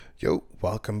Yo,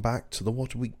 welcome back to the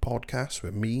Water Week podcast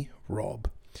with me,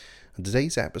 Rob. And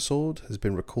today's episode has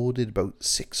been recorded about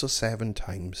 6 or 7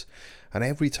 times, and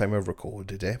every time I've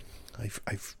recorded it,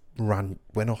 I've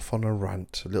went off on a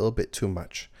rant a little bit too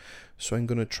much. So I'm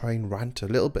going to try and rant a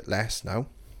little bit less now,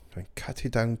 and cut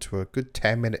it down to a good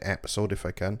 10-minute episode if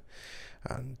I can,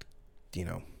 and,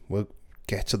 we'll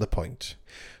get to the point.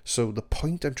 So the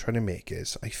point I'm trying to make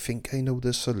is, I think I know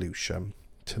the solution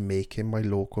to making my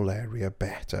local area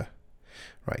better.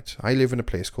 Right, I live in a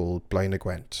place called Blaenau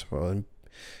Gwent. Well,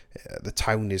 the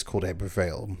town is called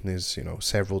Ebervale. There's,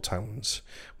 several towns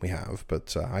we have,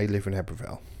 but I live in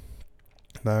Ebervale.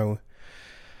 Now,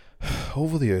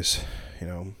 over the years,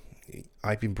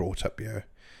 I've been brought up here,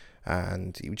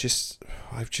 and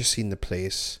I've just seen the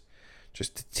place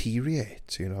just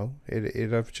deteriorate.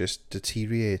 It have just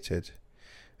deteriorated.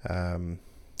 I'm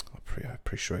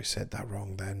pretty sure I said that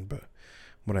wrong then, but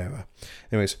whatever.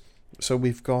 Anyways, so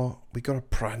we got a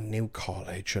brand new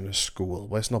college and a school.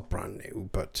 Well, it's not brand new,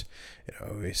 but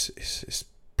it's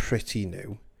pretty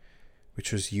new,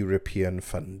 which was European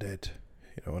funded.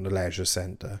 And a leisure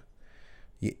centre,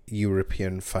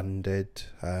 European funded.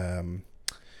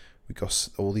 We got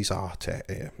all these art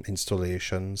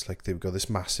installations. Like they've got this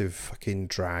massive fucking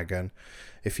dragon.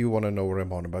 If you want to know what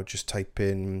I'm on about, just type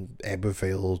in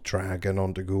Ebervale dragon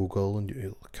onto Google, and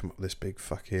you'll come up with this big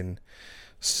fucking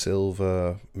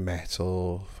silver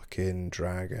metal fucking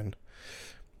dragon.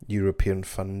 European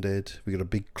funded. We got a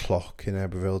big clock in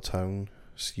Ebervale town.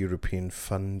 It's European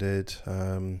funded.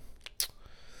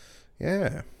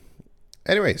 Yeah.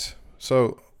 Anyways,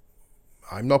 so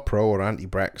I'm not pro or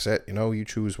anti-Brexit. You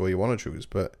choose what you want to choose.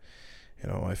 But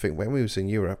I think when we was in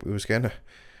Europe, we was getting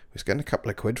a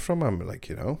couple of quid from them,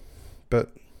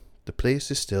 But the place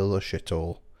is still a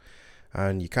shithole.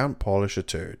 And you can't polish a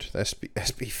turd. Let's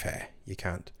be fair. You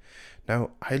can't.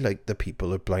 Now, I like the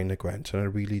people of Blaenau Gwent, and I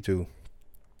really do.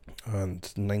 And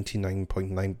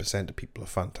 99.9% of people are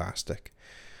fantastic.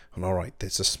 And alright,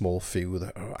 there's a small few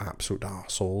that are absolute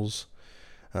arseholes.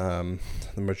 The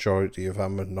majority of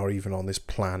them are not even on this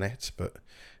planet, but,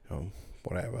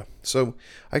 whatever. So,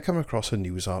 I come across a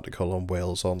news article on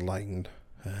Wales Online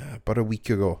about a week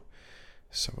ago.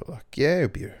 So,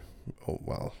 it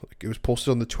was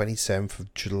posted on the 27th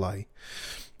of July.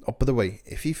 Oh, by the way,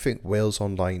 if you think Wales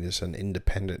Online is an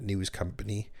independent news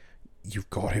company,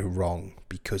 you've got it wrong,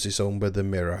 because it's owned by the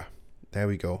Mirror. There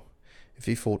we go. If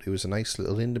you thought it was a nice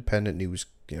little independent news,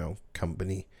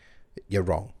 company, you're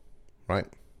wrong. Right?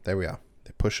 There we are.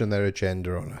 They're pushing their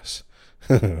agenda on us.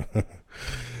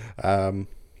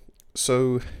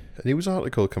 So, a news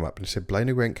article came up and it said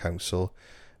Blaenau Gwent Council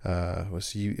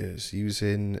was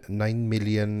using £9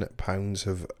 million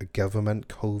of government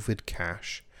COVID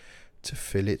cash to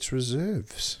fill its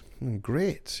reserves.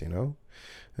 Great, And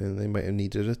they might have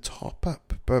needed a top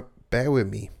up, but bear with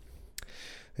me.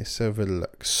 Let's have a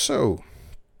look. So,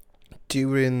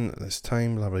 during this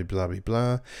time, blah, blah, blah, blah,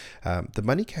 blah, the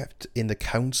money kept in the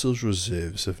council's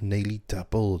reserves have nearly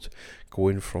doubled,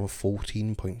 going from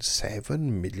 £14.7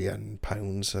 million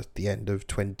at the end of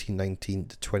 2019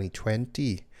 to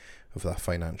 2020 of that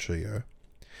financial year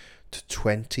to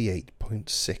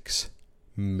 £28.6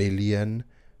 million.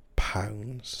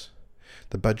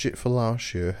 The budget for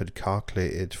last year had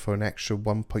calculated for an extra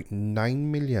 £1.9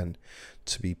 million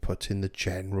to be put in the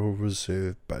general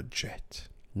reserve budget.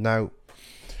 Now,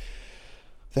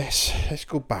 let's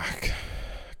go back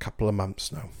a couple of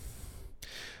months now.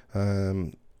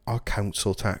 Our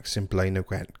council tax in Blaenau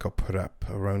Gwent got put up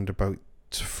around about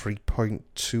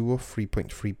 3.2 or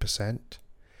 3.3%.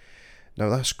 Now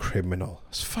that's criminal.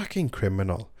 It's fucking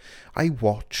criminal. I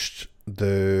watched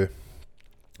the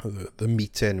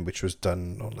meeting, which was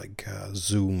done on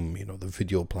Zoom, the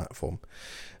video platform.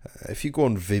 If you go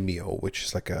on Vimeo, which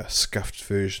is like a scuffed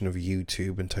version of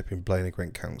YouTube, and type in Blaenau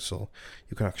Gwent Council,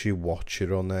 you can actually watch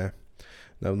it on there.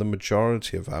 Now, the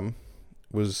majority of them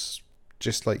was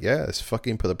just let's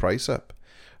fucking put the price up.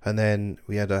 And then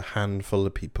we had a handful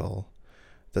of people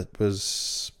that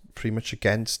was pretty much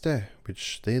against it,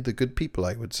 which they're the good people,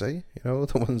 I would say.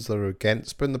 The ones that are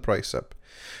against putting the price up.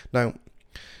 Now,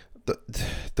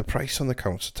 the price on the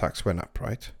council tax went up,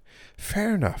 right?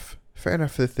 Fair enough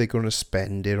if they're going to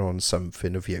spend it on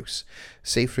something of use.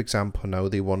 Say, for example, now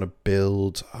they want to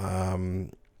build,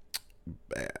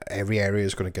 every area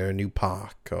is going to get a new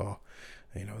park, or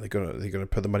they're going to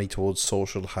put the money towards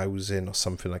social housing or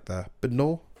something like that. But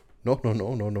no, they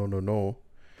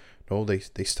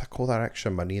stuck all that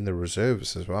extra money in the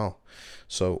reserves as well.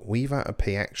 So we've had to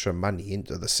pay extra money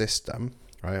into the system,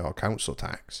 right? Our council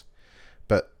tax.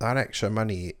 But that extra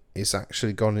money is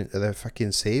actually gone into their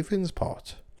fucking savings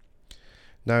pot.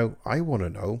 Now, I want to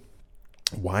know,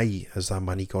 Why has that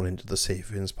money gone into the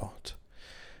savings pot?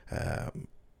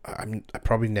 I'm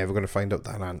probably never going to find out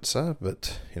that answer,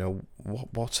 but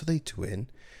what are they doing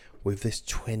with this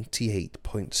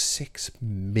 £28.6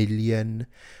 million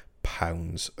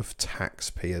of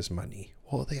taxpayers' money?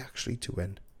 What are they actually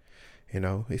doing?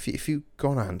 If you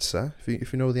got an answer,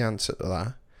 if you know the answer to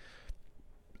that,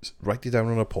 write it down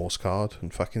on a postcard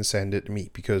and fucking send it to me,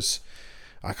 because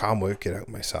I can't work it out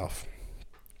myself.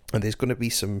 And there's going to be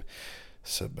some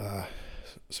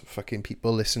fucking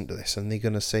people listen to this and they're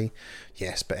going to say,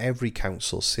 yes, but every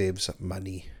council saves up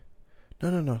money.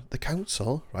 No. The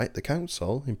council, right? The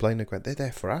council in Blaenau Gwent, they're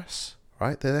there for us,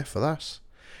 right? They're there for us.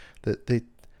 They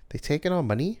taking our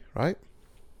money, right?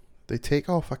 They take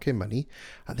our fucking money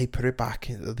and they put it back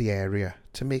into the area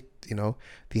to make,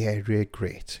 the area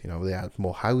great. They add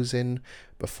more housing,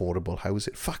 affordable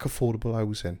housing. Fuck affordable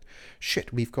housing.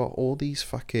 Shit, we've got all these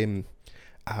fucking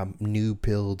new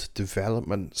build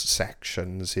development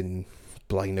sections in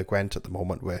Blaenau Gwent at the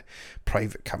moment where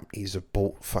private companies have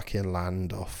bought fucking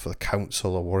land off the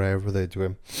council or whatever they're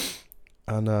doing.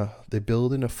 And they're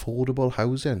building affordable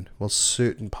housing. Well,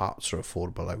 certain parts are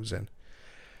affordable housing.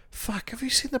 Fuck, have you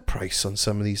seen the price on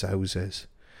some of these houses?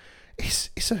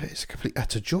 It's a complete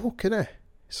utter joke, isn't it?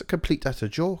 It's a complete utter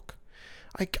joke.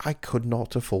 I could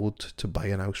not afford to buy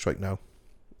an house right now.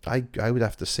 I would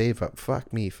have to save up,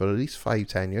 fuck me, for at least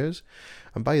 5-10 years.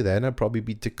 And by then I'd probably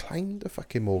be declined the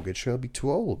fucking mortgage, so I'll be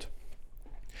too old.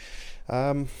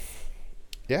 Yeah,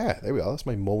 there we are. That's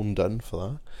my moan done for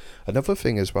that. Another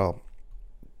thing as well,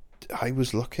 I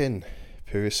was looking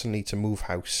personally to move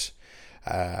house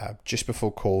just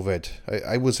before COVID.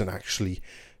 I wasn't actually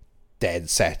dead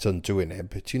set on doing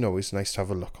it, but it's nice to have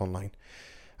a look online.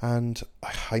 And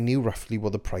I knew roughly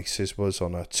what the prices was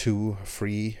on a 2, a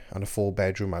 3 and a 4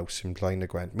 bedroom house in Blaenau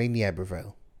Gwent, mainly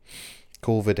Eberville.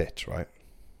 COVID hit, right?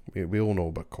 We all know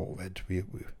about COVID. We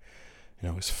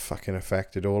it's fucking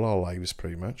affected all our lives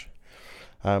pretty much.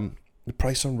 The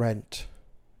price on rent,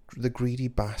 the greedy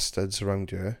bastards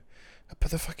around here put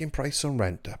the fucking price on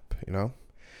rent up,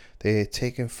 They're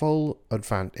taking full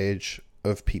advantage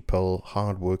of people,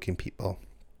 hard-working people.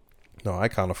 No, I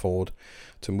can't afford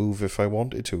to move if I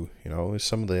wanted to.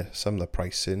 Some of the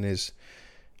pricing is,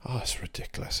 it's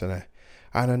ridiculous, isn't it?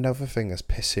 And another thing that's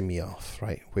pissing me off,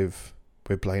 right, with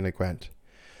Blaenau Gwent.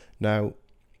 Now,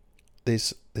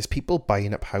 there's people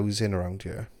buying up housing around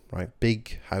here, right?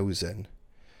 Big housing,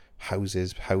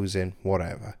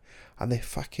 whatever, and they're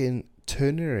fucking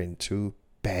turning it into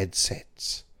bed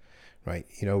sits, right?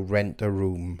 Rent a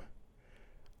room.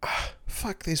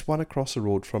 Fuck, there's one across the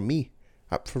road from me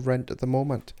up for rent at the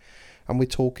moment, and we're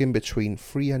talking between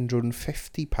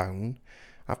 £350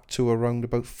 up to around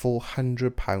about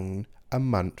 £400 a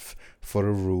month for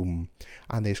a room,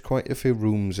 and there's quite a few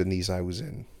rooms in these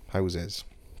houses.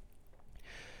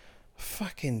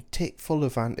 Fucking take full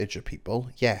advantage of people.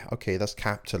 Yeah, okay, that's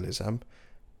capitalism,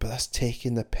 but that's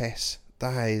taking the piss.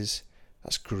 That's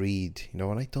greed, and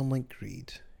I don't like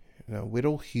greed. We're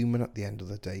all human at the end of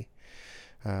the day.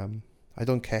 I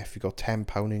don't care if you got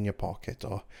 £10 in your pocket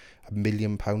or £1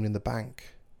 million in the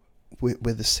bank. We're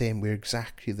the same. We're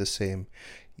exactly the same.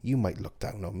 You might look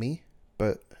down on me,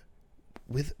 but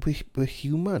we're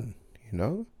human,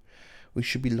 We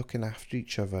should be looking after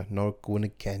each other, not going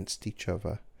against each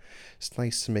other. It's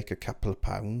nice to make a couple of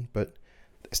pounds, but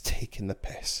it's taking the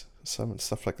piss. Some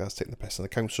stuff like that's taking the piss. And the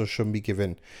council shouldn't be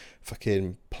giving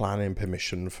fucking planning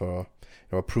permission for,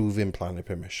 approving planning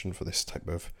permission for this type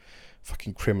of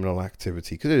fucking criminal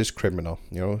activity, because it is criminal.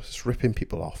 It's ripping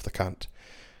people off. They can't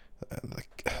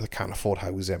afford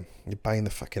housing. You're buying the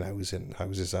fucking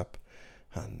houses up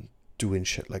and doing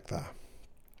shit like that.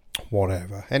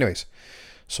 Whatever. Anyways,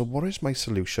 so what is my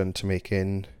solution to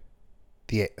making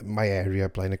my area,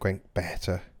 Blaenau Gwent,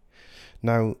 better?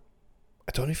 Now,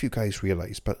 I don't know if you guys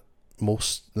realise, but the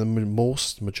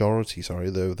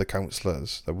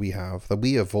councillors that we have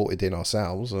voted in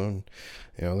ourselves, and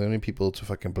the only people to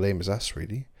fucking blame is us,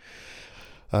 really.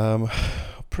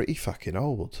 Pretty fucking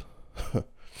old.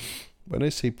 When I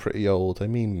say pretty old, I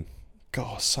mean,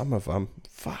 God, some of them,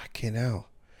 fucking hell.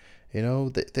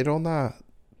 They're on their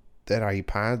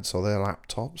iPads or their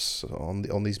laptops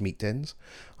on these meetings.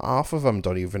 Half of them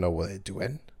don't even know what they're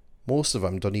doing. Most of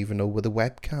them don't even know where the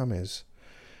webcam is.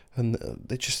 And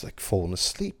they're just like falling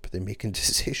asleep. They're making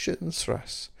decisions for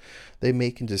us. They're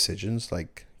making decisions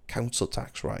like council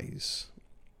tax rise.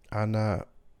 And they're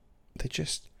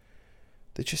just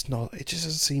not, it just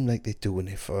doesn't seem like they're doing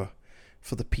it for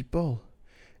the people.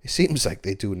 It seems like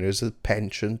they're doing it as a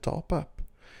pension top up.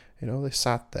 They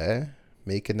sat there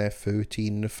making their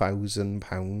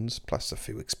 £13,000 plus a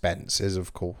few expenses,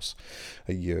 of course,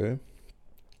 a year.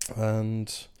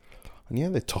 And yeah,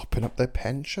 they're topping up their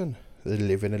pension. They're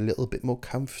living a little bit more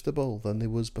comfortable than they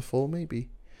was before, maybe.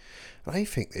 And I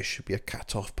think there should be a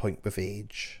cut-off point with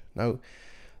age. Now,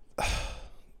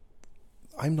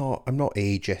 I'm not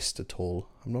ageist at all.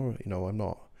 I'm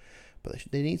not. But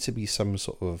there needs to be some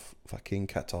sort of fucking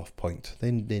cut-off point.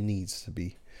 Then there needs to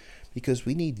be. Because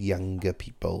we need younger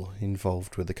people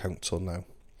involved with the council now.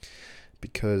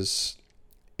 Because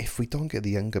if we don't get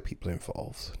the younger people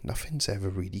involved, nothing's ever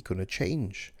really going to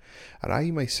change. And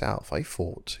I myself, I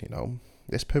thought,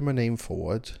 let's put my name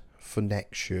forward for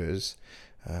next year's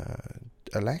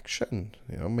election.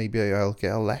 Maybe I'll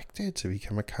get elected to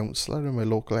become a councillor in my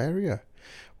local area.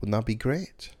 Wouldn't that be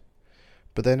great?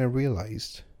 But then I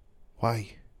realised,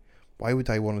 why? Why would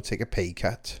I want to take a pay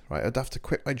cut, right? I'd have to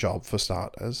quit my job for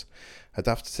starters. I'd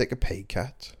have to take a pay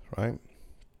cut, right?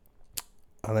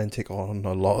 And then take on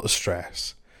a lot of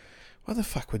stress. What the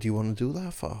fuck would you want to do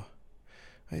that for?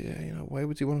 Why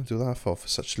would you want to do that for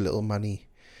such little money?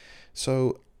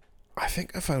 So I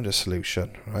think I found a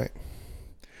solution, right?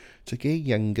 To get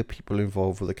younger people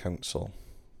involved with the council,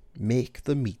 make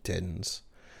the meetings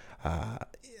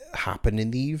happen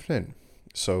in the evening.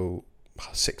 So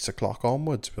 6 o'clock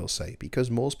onwards, we'll say, because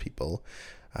most people,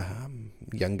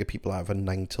 younger people, have a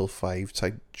 9 till 5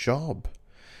 type job.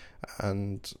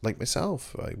 And like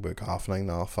myself, I work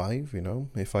 9:30,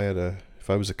 5:30. If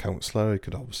I was a councillor, I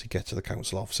could obviously get to the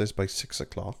council offices by 6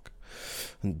 o'clock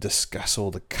and discuss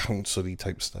all the council-y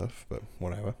type stuff, but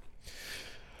whatever.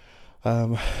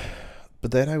 But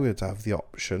then I would have the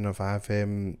option of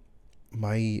having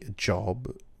my job,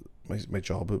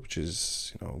 which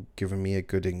is, giving me a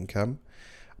good income,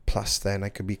 plus then I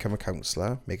could become a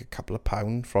councillor, make a couple of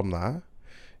pound from that,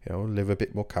 live a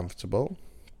bit more comfortable.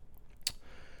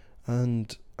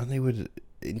 And they would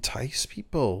entice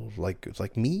people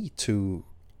like me to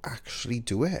actually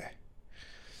do it.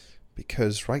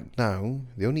 Because right now,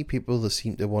 the only people that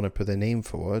seem to want to put their name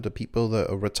forward are people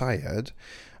that are retired,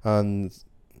 and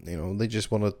they just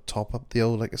want to top up the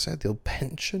old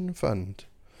pension fund.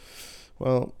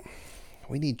 Well,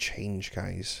 we need change,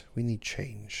 guys. We need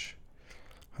change.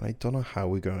 And I don't know how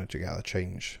we're going to get the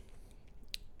change.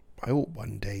 I hope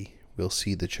one day we'll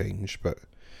see the change, but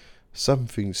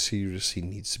something seriously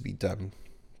needs to be done.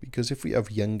 Because if we have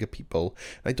younger people,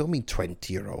 I don't mean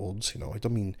 20-year-olds, I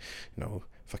don't mean,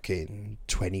 fucking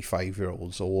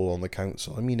 25-year-olds all on the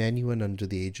council. I mean anyone under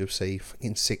the age of, say,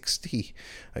 fucking 60.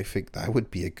 I think that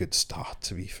would be a good start,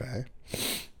 to be fair.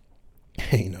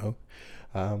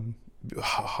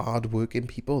 Hard-working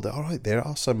people. All right, there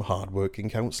are some hard-working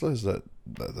councillors that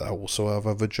also have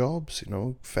other jobs,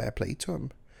 fair play to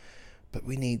them. But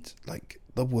we need,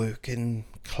 the working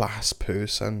class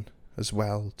person as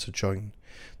well to join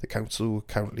the council who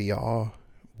currently are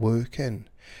working,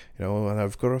 and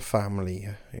I've got a family,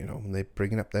 and they're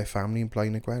bringing up their family in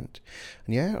Blaenau Gwent.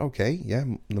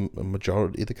 And the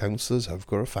majority of the councillors have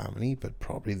got a family, but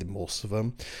probably most of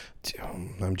them,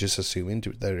 I'm just assuming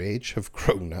due to their age, have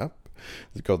grown up.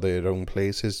 They've got their own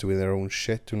places, doing their own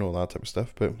shit, doing all that type of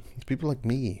stuff. But it's people like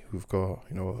me who've got,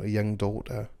 a young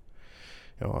daughter.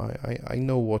 I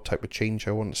know what type of change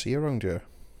I want to see around here.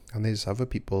 And there's other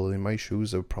people in my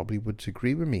shoes that probably would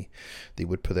agree with me. They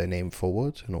would put their name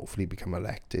forward and hopefully become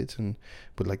elected and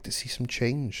would like to see some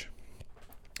change.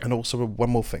 And also one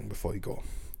more thing before you go.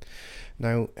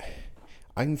 Now,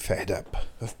 I'm fed up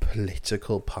of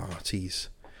political parties.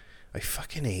 I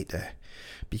fucking hate it.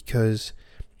 Because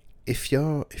if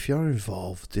you're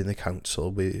involved in the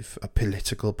council with a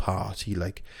political party,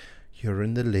 like you're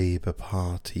in the Labour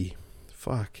Party,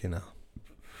 fucking hell.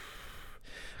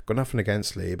 Got nothing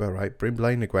against Labour, right? Bring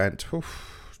Blaenau Gwent.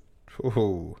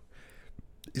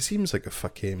 It seems like a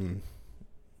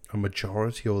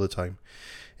majority all the time.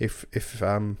 If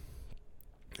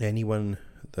anyone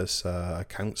that's a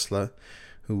councillor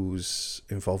who's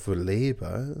involved with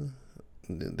Labour,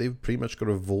 they've pretty much got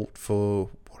to vote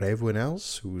for what everyone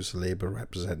else who's a Labour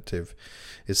representative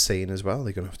is saying as well.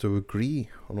 They're going to have to agree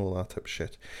on all that type of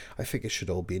shit. I think it should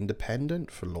all be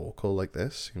independent for local like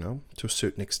this, to a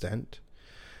certain extent.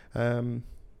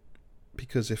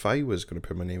 Because if I was going to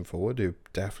put my name forward, it would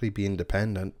definitely be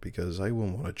independent, because I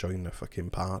wouldn't want to join a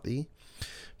fucking party.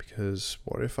 Because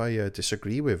what if I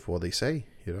disagree with what they say,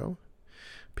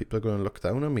 People are going to look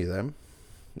down on me then.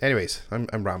 Anyways,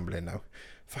 I'm rambling now.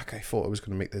 Fuck, I thought I was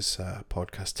going to make this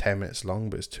podcast 10 minutes long,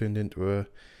 but it's turned into a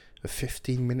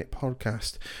 15-minute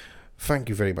podcast. Thank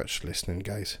you very much for listening,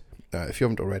 guys. If you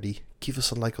haven't already, give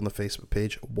us a like on the Facebook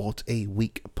page, What a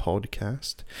Week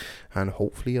Podcast, and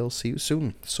hopefully I'll see you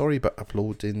soon. Sorry about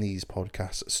uploading these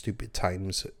podcasts at stupid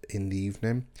times in the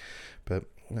evening, but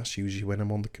that's usually when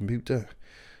I'm on the computer.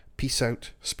 Peace out,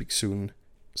 speak soon,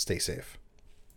 stay safe.